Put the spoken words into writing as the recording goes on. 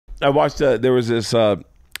I watched. There was this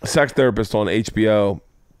sex therapist on HBO,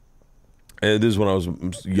 and this is when I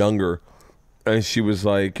was younger, and she was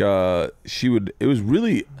like, she would. It was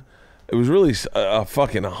really a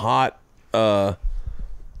fucking hot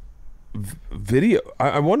video.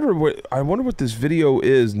 I wonder what this video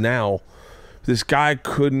is now. This guy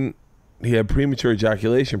couldn't. He had premature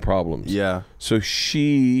ejaculation problems. Yeah. So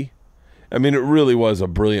she, I mean, it really was a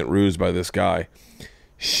brilliant ruse by this guy.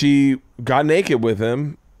 She got naked with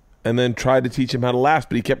him and then tried to teach him how to last,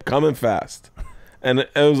 but he kept coming fast. And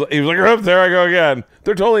he was like, oh, there I go again.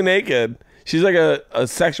 They're totally naked. She's like a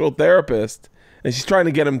sexual therapist, and she's trying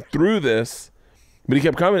to get him through this, but he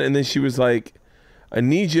kept coming. And then she was like, I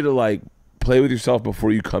need you to like play with yourself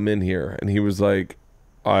before you come in here. And he was like,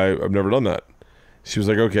 I've never done that. She was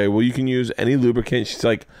like, okay, well, you can use any lubricant. She's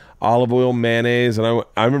like, olive oil, mayonnaise. And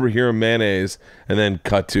I remember hearing mayonnaise, and then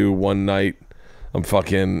cut to one night, I'm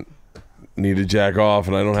fucking need to jack off,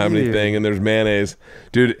 and I don't have anything, and there's mayonnaise.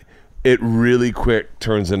 Dude, it really quick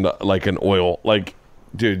turns into like an oil. Like,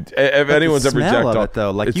 dude, if anyone's ever jacked off, it,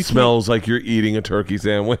 though. Like, it smells like you're eating a turkey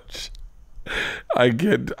sandwich.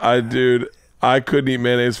 Dude, I couldn't eat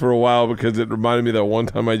mayonnaise for a while because it reminded me that one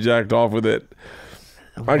time I jacked off with it.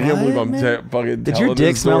 I can't believe I'm fucking. Did your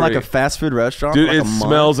dick smell like a fast food restaurant? Dude, it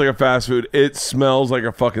smells like a fast food. It smells like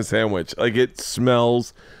a fucking sandwich. Like, it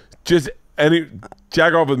smells just any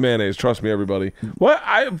jack off with mayonnaise. Trust me, everybody. What?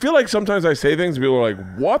 I feel like sometimes I say things and people are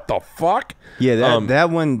like, "What the fuck?" Yeah, that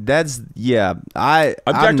one. That's yeah. I've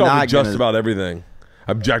jacked off with just about everything.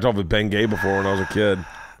 I've jacked off with Bengay before when I was a kid.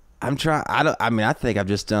 I'm trying. I mean, I think I've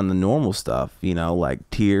just done the normal stuff, you know, like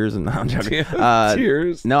tears and. I'm joking.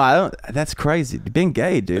 Tears? No, I don't. That's crazy. Being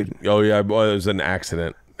gay, dude. Oh yeah, it was an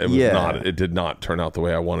accident. It was not. It did not turn out the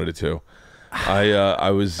way I wanted it to.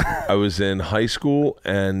 I was in high school,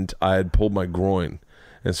 and I had pulled my groin,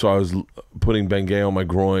 and so I was putting Bengay on my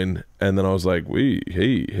groin, and then I was like,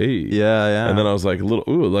 hey, yeah, and then I was like a little,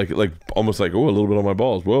 ooh, like almost like, ooh, a little bit on my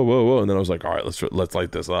balls, whoa, and then I was like, all right, let's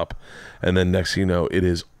light this up, and then next thing you know, it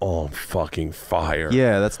is on fucking fire.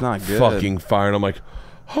 Yeah, that's not good. Fucking fire, and I'm like,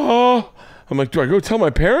 oh. I'm like, do I go tell my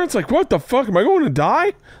parents? Like, what the fuck? Am I going to die?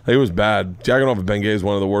 Like, it was bad. Jacking off with Bengay is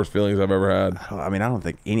one of the worst feelings I've ever had. I mean, I don't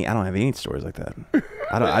have any stories like that.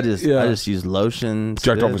 I just use lotion.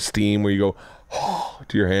 Jacked off with steam where you go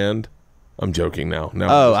to your hand. I'm joking now.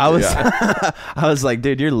 Oh, I was, I was like,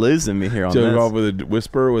 dude, you're losing me here on this. Joking off with a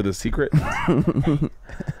whisper, with a secret. I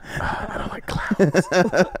don't like clowns.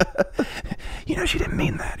 You know, she didn't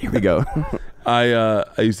mean that. Here we go. I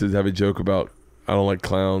used to have a joke about I don't like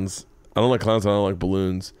clowns. I don't like clowns. I don't like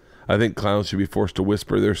balloons. I think clowns should be forced to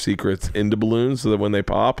whisper their secrets into balloons so that when they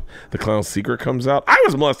pop, the clown's secret comes out. I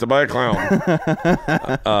was molested by a clown.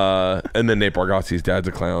 And then Nate Bargatze's dad's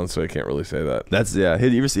a clown, so I can't really say that. That's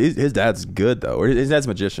his dad's good though. Or his dad's a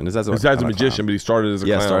magician. His dad's a magician, but he started as a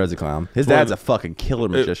clown. Yeah, started as a clown. His dad's a fucking killer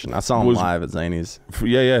magician. I saw him live at Zany's.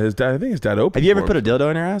 Yeah. His dad. I think his dad opened. Have you ever put a dildo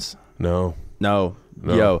in your ass? No.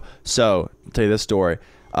 Yo, so I'll tell you this story.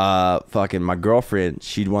 Fucking my girlfriend,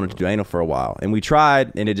 she wanted to do anal for a while, and we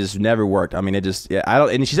tried, and it just never worked. I mean, it just, I don't.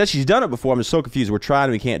 And she said she's done it before. I'm just so confused. We're trying,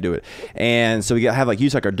 and we can't do it. And so we have like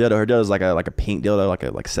use like our dildo. Her dildo is like a pink dildo,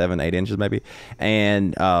 like 7-8 inches maybe,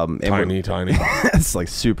 and tiny. It's like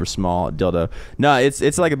super small dildo. No,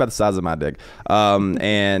 it's like about the size of my dick.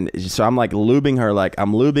 And so I'm like lubing her, like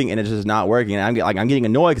I'm lubing, and it's just not working. And I'm getting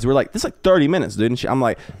annoyed because we're like, this is like 30 minutes, dude. And I'm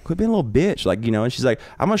like, quit being a little bitch, like, you know. And she's like,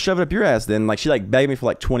 I'm gonna shove it up your ass. Then like she like begged me for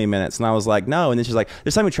like 20 minutes, and I was like, no. And then she's like,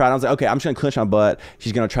 this time we tried, I was like, okay, I'm just gonna clench my butt.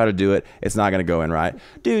 She's gonna try to do it. It's not gonna go in right,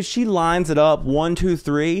 dude. She lines it up 1 2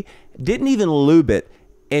 3, didn't even lube it,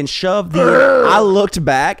 and shoved the. I looked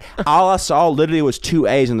back. All I saw literally was 2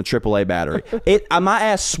 A's in the AAA battery. My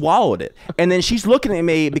ass swallowed it. And then she's looking at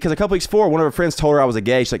me because a couple weeks before, one of her friends told her I was a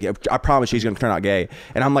gay. She's like, I promise she's gonna turn out gay.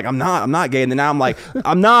 And I'm like, I'm not gay. And then now I'm like,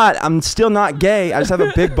 I'm still not gay. I just have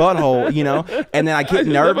a big butthole, you know. And then I get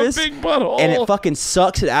nervous, and it fucking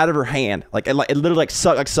sucks it out of her hand, like it literally like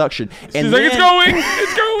suction. And she's like,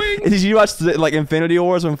 it's going. Did you watch like Infinity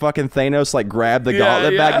Wars when fucking Thanos like grabbed the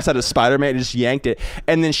gauntlet back inside of Spider-Man and just yanked it?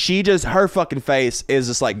 And then her fucking face is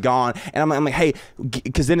just like gone. And I'm like, hey,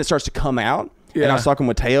 because then it starts to come out. Yeah. And I was talking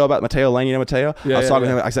with Mateo about Mateo Lane, you know Mateo? Yeah, I was talking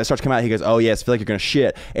to him. I said, it starts to come out. He goes, oh, yeah, it's feel like you're going to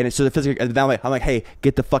shit. And it's so the physical. And then I'm like, hey,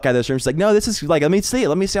 get the fuck out of this room. She's like, no, this is like, let me see it.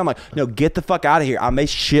 Let me see. I'm like, no, get the fuck out of here. I may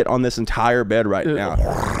shit on this entire bed right now.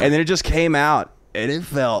 And then it just came out. And it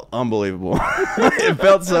felt unbelievable. It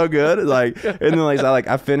felt so good. Like, and then like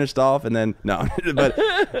I finished off, and then no, but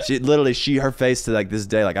her face to like this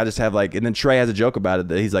day, like I just have like, and then Trey has a joke about it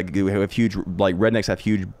that he's like, we have huge, like rednecks have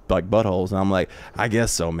huge like buttholes, and I'm like, I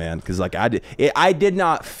guess so, man, because like I did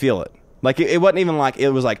not feel it. Like it wasn't even like it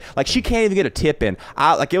was like she can't even get a tip in.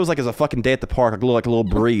 Like it was like it's a fucking day at the park, like a little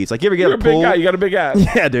breeze. Like you ever get You're a pool? big guy. You got a big ass.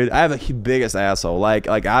 Yeah, dude. I have a biggest asshole. Like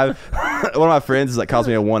I one of my friends is like calls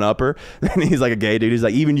me a one upper, and he's like a gay dude. He's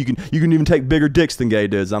like you can even take bigger dicks than gay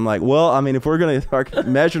dudes. I'm like, well, I mean, if we're gonna start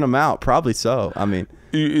measuring them out, probably so. I mean.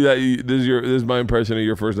 This is my impression of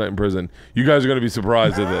your first night in prison. You guys are going to be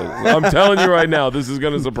surprised at this. I'm telling you right now, this is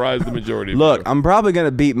going to surprise the majority of you. Look, I'm probably going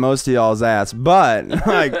to beat most of y'all's ass, but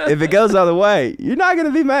like if it goes the other way, you're not going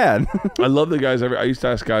to be mad. I love the guys. I used to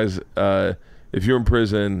ask guys, if you're in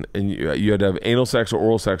prison and you had to have anal sex or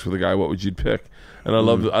oral sex with a guy, what would you pick? And I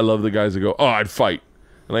love the guys that go, oh, I'd fight.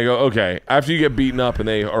 And I go, okay, after you get beaten up and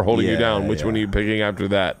they are holding you down, which one are you picking after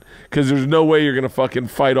that? Because there's no way you're going to fucking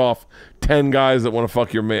fight off 10 guys that want to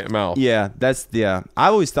fuck your mouth. Yeah, I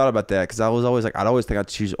always thought about that because I was always like, I'd always think I'd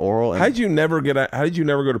choose oral. How did you never go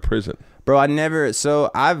to prison? Bro, I never.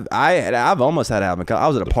 So I've almost had it happen. I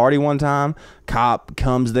was at a party one time. Cop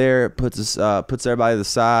comes there, puts everybody to the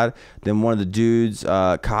side. Then one of the dudes,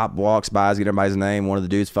 cop walks by, get everybody's name. One of the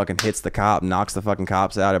dudes fucking hits the cop, knocks the fucking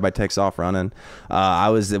cops out. Everybody takes off running. I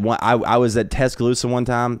was at Tuscaloosa one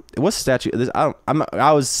time. What's the statute?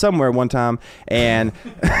 I was somewhere one time, and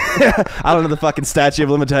I don't know the fucking statute of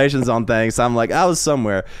limitations on things. So I'm like, I was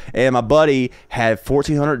somewhere, and my buddy had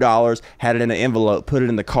 $1,400, had it in an envelope, put it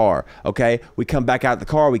in the car. Okay, we come back out of the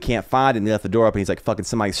car, we can't find it, and he left the door open. He's like, fucking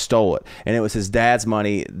somebody stole it, and it was his dad's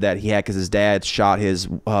money that he had because his dad shot his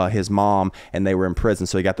mom, and they were in prison,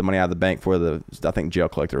 so he got the money out of the bank for the, I think, jail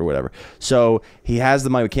collector or whatever. So he has the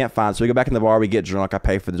money, we can't find it, so we go back in the bar, we get drunk, I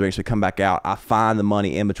pay for the drinks, we come back out, I find the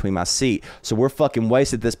money in between my seat. So we're fucking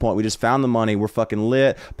wasted at this point. We just found the money, we're fucking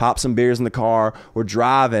lit, pop some beers in the car, we're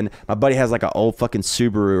driving. My buddy has like an old fucking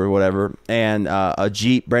Subaru or whatever, and a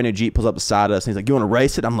Jeep, brand new Jeep, pulls up beside us, and he's like, you want to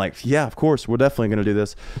race it? I'm like, yeah, of course, we're definitely gonna do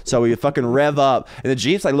this. So we fucking rev up, and the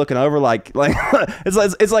Jeep's like looking over like it's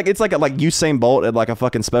like Usain Bolt at like a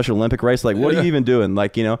fucking Special Olympic race. Like, what are you even doing?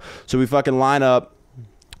 Like, you know. So we fucking line up.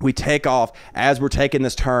 We take off. As we're taking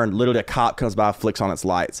this turn, literally a cop comes by, flicks on its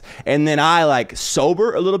lights, and then I like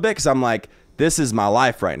sober a little bit because I'm like, this is my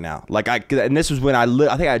life right now. Like and this was when I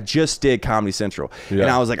think I just did Comedy Central, and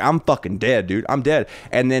I was like, I'm fucking dead, dude. I'm dead.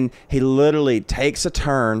 And then he literally takes a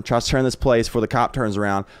turn, tries to turn this place before the cop turns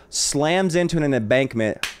around, slams into an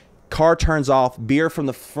embankment. Car turns off, beer from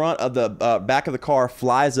the front of the back of the car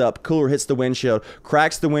flies up, cooler hits the windshield,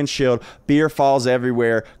 cracks the windshield, beer falls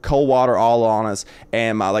everywhere, cold water all on us,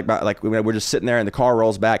 and we're just sitting there, and the car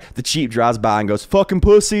rolls back. The Jeep drives by and goes, "Fucking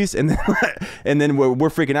pussies," and then we're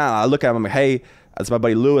freaking out. I look at him, I'm like, "Hey." That's my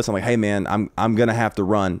buddy Lewis. I'm like, hey man, I'm gonna have to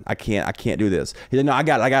run. I can't do this. He's like, no, I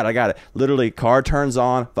got it. Literally, car turns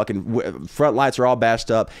on. Fucking front lights are all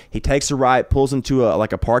bashed up. He takes a right, pulls into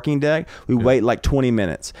a parking deck. We wait like 20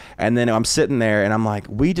 minutes, and then I'm sitting there, and I'm like,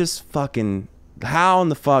 we just fucking. How in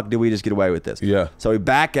the fuck did we just get away with this? Yeah. So we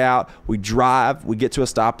back out, we drive, we get to a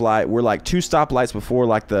stoplight. We're like 2 stoplights before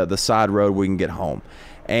like the side road we can get home,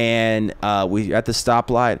 and we at the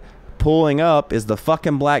stoplight. Pulling up is the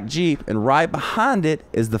fucking black Jeep, and right behind it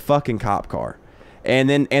is the fucking cop car, and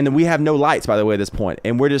then we have no lights, by the way, at this point,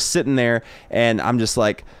 and we're just sitting there, and I'm just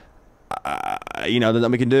like, you know, there's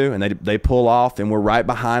nothing we can do, and they pull off, and we're right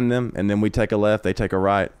behind them, and then we take a left, they take a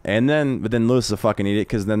right, but then Lewis is a fucking idiot,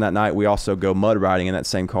 because then that night we also go mud riding in that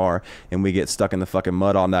same car, and we get stuck in the fucking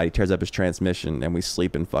mud all night. He tears up his transmission, and we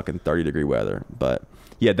sleep in fucking 30-degree weather. But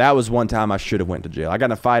yeah, that was one time I should have went to jail. I got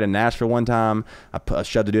in a fight in Nashville one time. I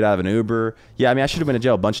shoved the dude out of an Uber. Yeah, I mean, I should have been to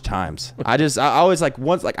jail a bunch of times. I always like,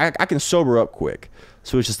 once, like, I can sober up quick.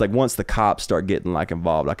 So it's just like, once the cops start getting like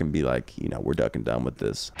involved, I can be like, you know, we're duck and done with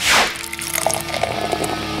this.